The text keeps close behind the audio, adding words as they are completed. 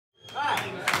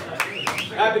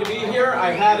happy to be here.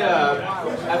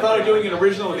 I thought of doing an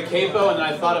original with a capo, and then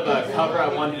I thought of a cover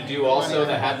I wanted to do also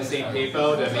that had the same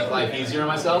capo to make life easier on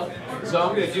myself. So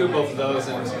I'm going to do both of those,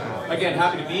 and again,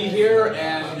 happy to be here,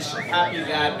 and happy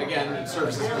that, again,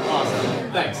 service is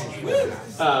awesome. Thanks.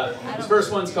 This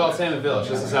first one's called Salmon Village.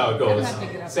 This is how it goes.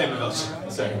 Salmon Village.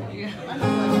 Sorry.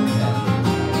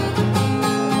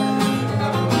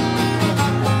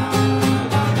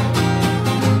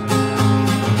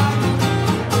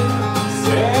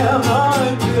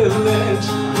 Salmon Village,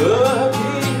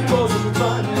 looking for some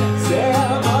fun.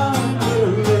 Salmon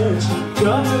Village,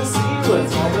 come to see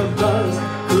what's all the buzz.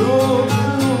 Cool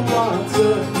blue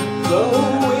water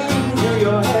flowing through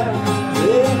your hair,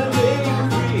 living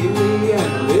freely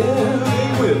and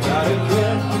living without a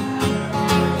care.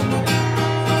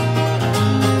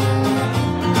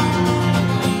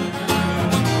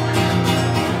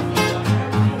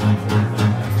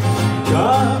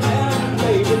 Come and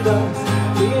play with us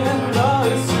in the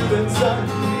soothing sun.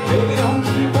 Baby, don't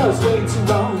keep us waiting too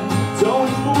long.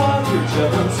 Don't want your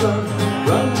jump, son.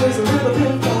 Run just a little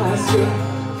bit faster.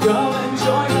 Come and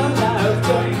join the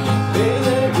laughter.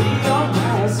 Baby, be your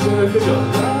master, 'cause your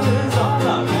love is all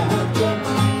I'm after.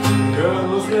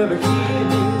 Girls never keep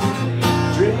me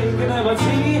drinking their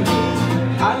martinis.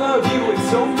 I love you in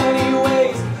so many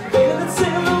ways. Baby, let's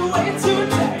sail away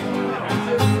today.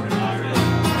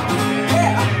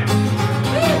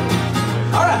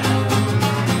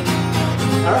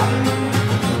 Alright,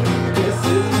 this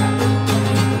is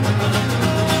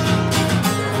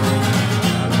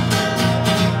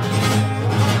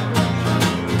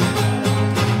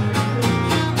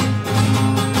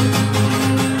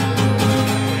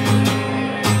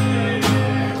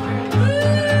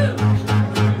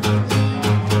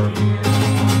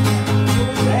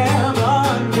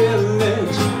Salmon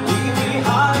Village, leave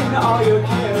behind all your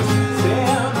cares.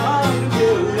 Salmon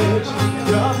Village,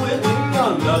 come with me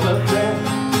on love affair.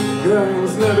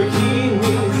 Girls never keep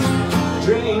me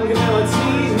drinking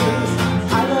martinis.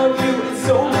 I love you in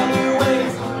so many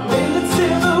ways. Baby, let's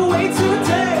sail away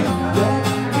today. Let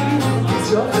me kiss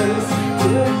your face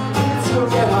till it's your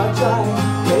red hot dry.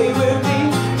 Lay with me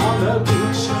on the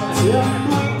beach till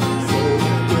we say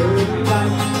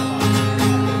goodnight.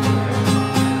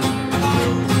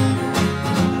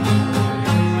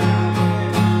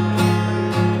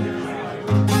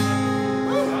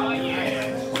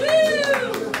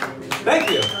 Thank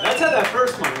you. That's how that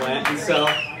first one went, and so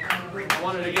I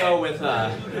wanted to go with,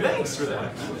 thanks for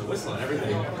that, the whistle and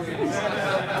everything.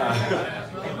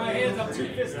 My hands up too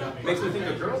fist. Makes me think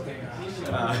of girls.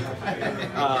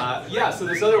 Yeah, so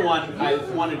this other one, I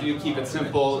wanted to keep it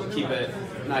simple, keep it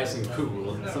nice and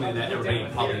cool, something that everybody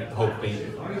probably hope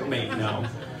may know.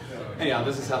 Anyhow,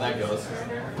 this is how that goes.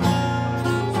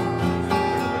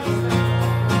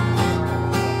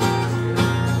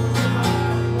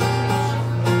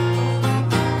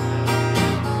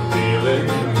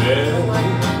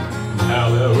 Now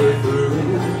that we're through,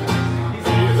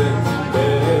 feeling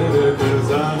better 'cause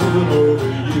I'm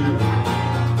over you.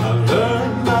 I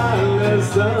learned my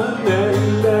lesson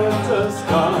and left a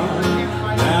scar.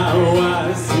 Now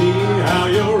I see how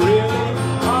you really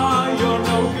are. You're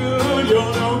no good,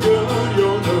 you're no good,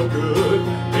 you're no good.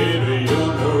 Hey,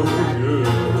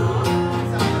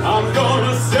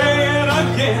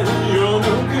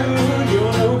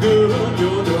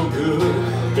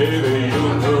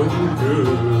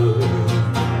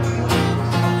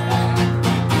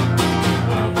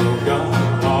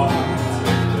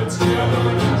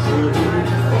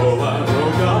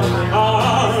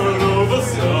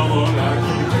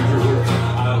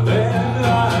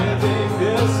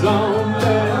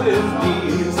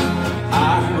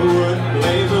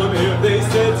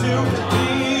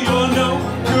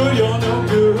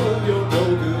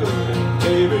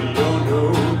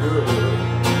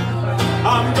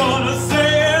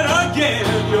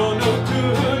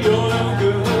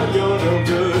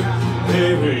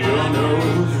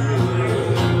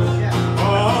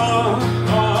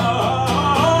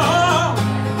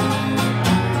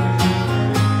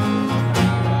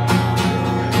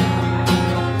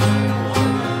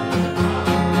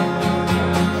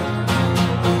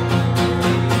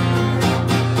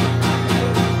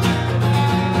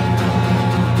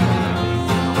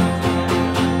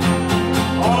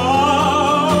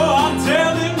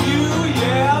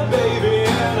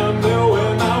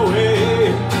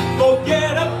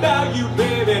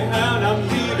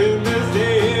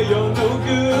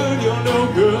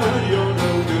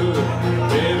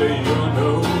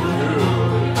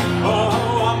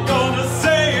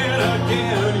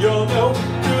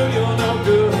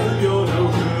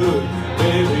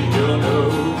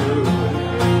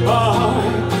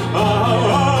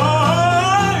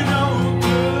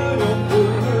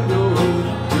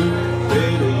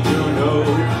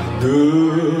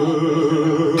 Good